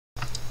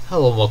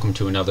Hello and welcome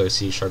to another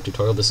C#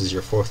 tutorial. This is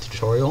your fourth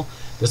tutorial.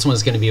 This one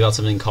is going to be about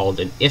something called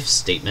an if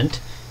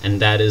statement, and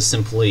that is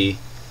simply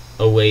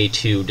a way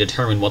to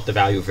determine what the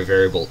value of a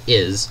variable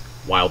is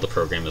while the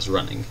program is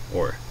running,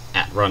 or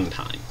at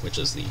runtime, which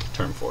is the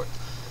term for it.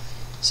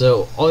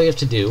 So all you have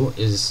to do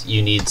is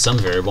you need some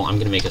variable. I'm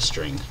going to make a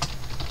string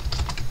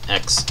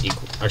x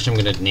equal. Actually,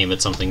 I'm going to name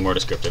it something more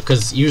descriptive,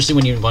 because usually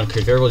when you want to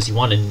create variables, you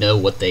want to know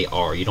what they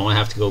are. You don't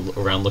have to go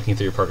around looking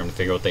through your program to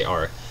figure out what they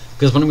are.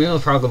 Because when we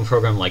have a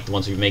program like the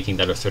ones we're making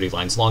that are 30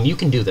 lines long, you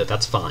can do that,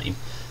 that's fine.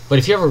 But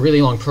if you have a really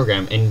long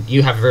program and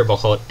you have a variable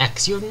called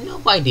x, you have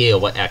no idea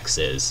what x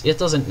is. It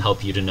doesn't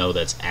help you to know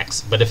that's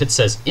x, but if it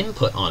says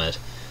input on it,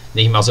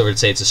 then you can mouse over and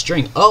say it's a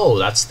string. Oh,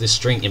 that's the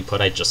string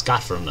input I just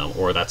got from them,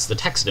 or that's the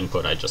text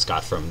input I just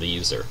got from the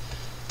user.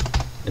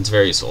 It's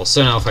very useful.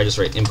 So now if I just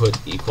write input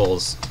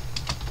equals...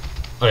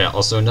 Oh yeah,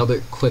 also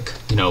another quick,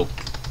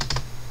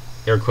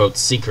 air quotes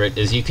secret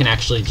is you can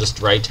actually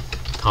just write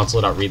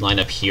console.readline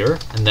up here,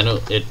 and then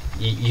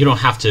you don't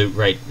have to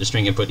write the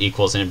string input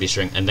equals an empty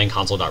string and then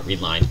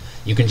console.readline.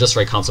 You can just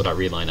write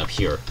console.readline up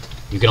here.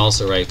 You can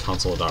also write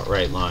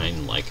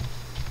console.writeline like,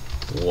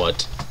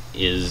 what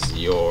is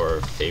your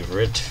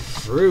favorite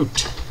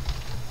fruit?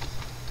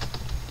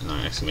 And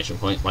an exclamation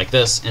point like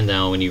this, and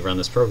now when you run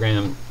this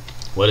program,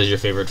 what is your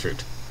favorite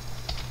fruit?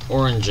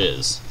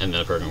 Oranges. And then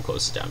the program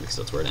closes down because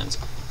that's where it ends.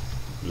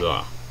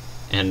 Blah.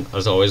 And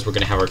as always, we're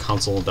going to have our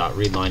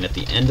console.readline at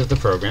the end of the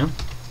program.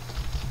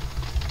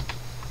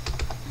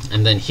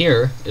 And then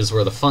here is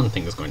where the fun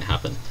thing is going to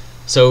happen.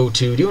 So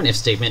to do an if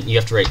statement, you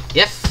have to write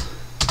if,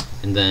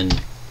 and then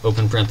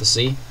open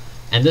parenthesis,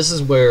 and this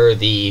is where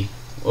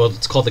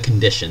it's called the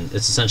condition.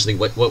 It's essentially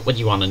what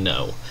you want to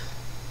know.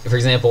 For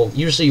example,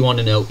 usually you want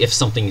to know if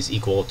something is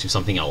equal to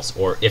something else,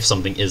 or if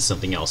something is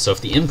something else. So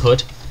if the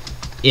input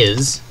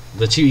is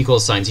the two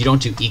equals signs, you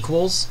don't do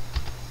equals,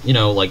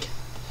 like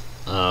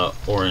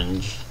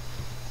orange,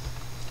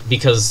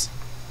 because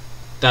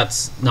that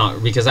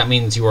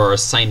means you are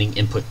assigning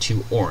input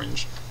to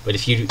orange. But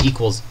if you do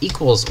equals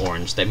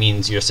orange, that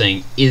means you're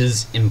saying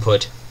is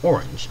input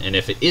orange. And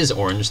if it is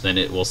orange, then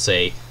it will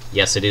say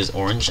yes, it is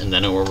orange, and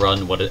then it will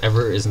run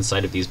whatever is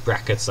inside of these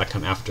brackets that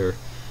come after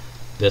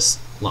this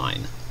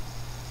line.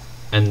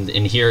 And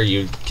in here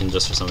you can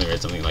just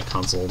write something like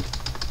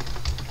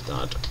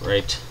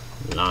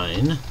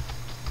console.writeline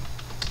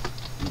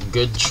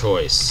good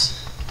choice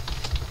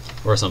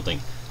or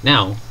something.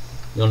 Now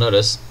you'll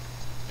notice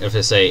if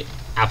I say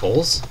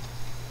apples,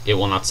 it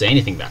will not say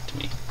anything back to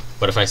me.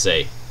 But if I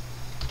say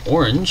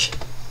orange,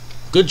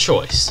 good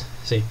choice.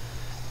 See?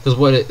 Because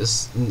what it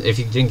is, if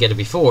you didn't get it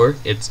before,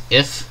 it's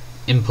if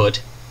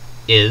input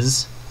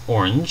is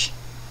orange,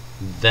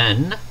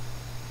 then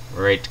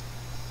write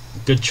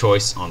good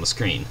choice on the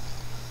screen.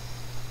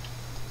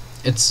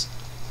 It's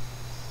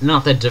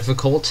not that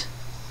difficult.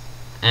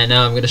 And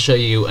now I'm going to show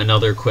you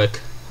another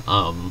quick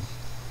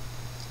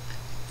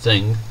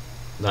thing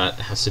that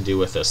has to do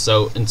with this.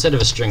 So instead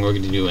of a string, we're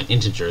going to do an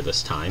integer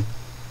this time.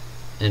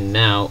 And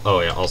now, oh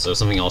yeah, also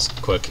something else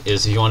quick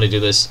is if you want to do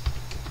this,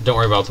 don't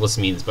worry about what this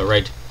means, but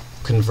write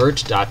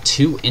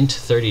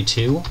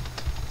convert.toInt32,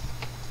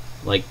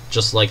 like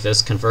just like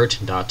this,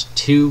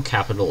 convert.to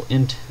capital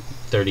int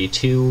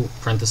 32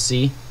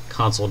 parenthesis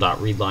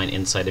console.readline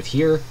inside of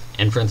here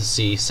and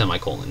parenthesis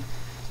semicolon.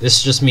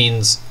 This just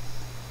means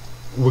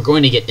we're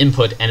going to get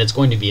input and it's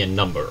going to be a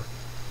number,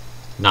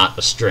 not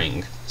a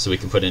string, so we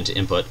can put it into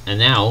input. And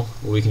now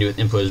what we can do with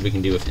input is we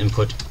can do if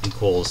input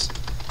equals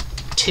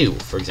 2,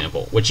 for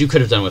example, which you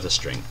could have done with a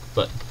string,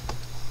 and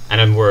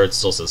then where it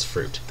still says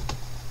fruit.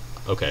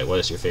 Okay, what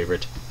is your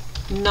favorite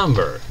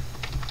number?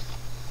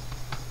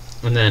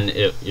 And then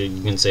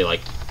you can say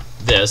like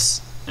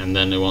this, and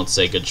then it won't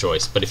say good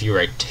choice. But if you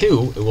write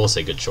 2, it will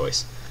say good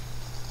choice.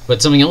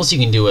 But something else you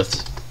can do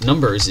with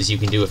numbers is you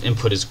can do if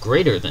input is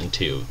greater than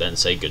 2, then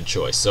say good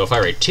choice. So if I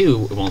write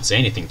 2, it won't say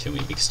anything to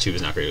me because 2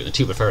 is not greater than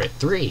 2. But if I write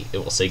 3, it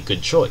will say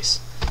good choice.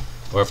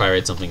 Or if I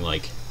write something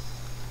like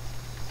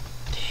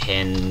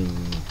 10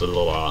 blah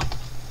blah blah.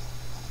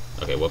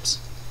 Okay, whoops.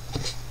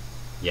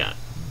 Yeah,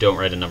 don't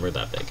write a number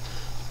that big.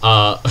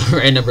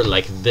 Write a number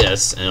like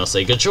this, and it'll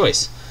say good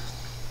choice.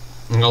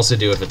 You can also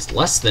do if it's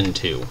less than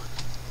 2.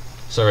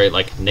 So I write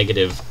like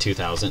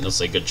 -2000, it'll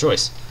say good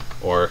choice.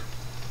 And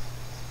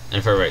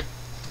if I write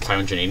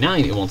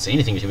 589, it won't say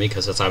anything to me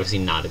because that's obviously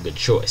not a good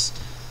choice.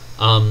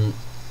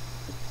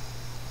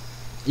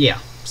 Yeah,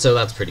 so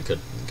that's pretty good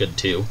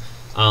too.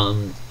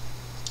 And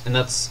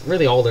that's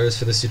really all there is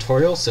for this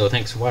tutorial, so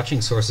thanks for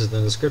watching. Sources in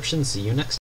the description. See you next time.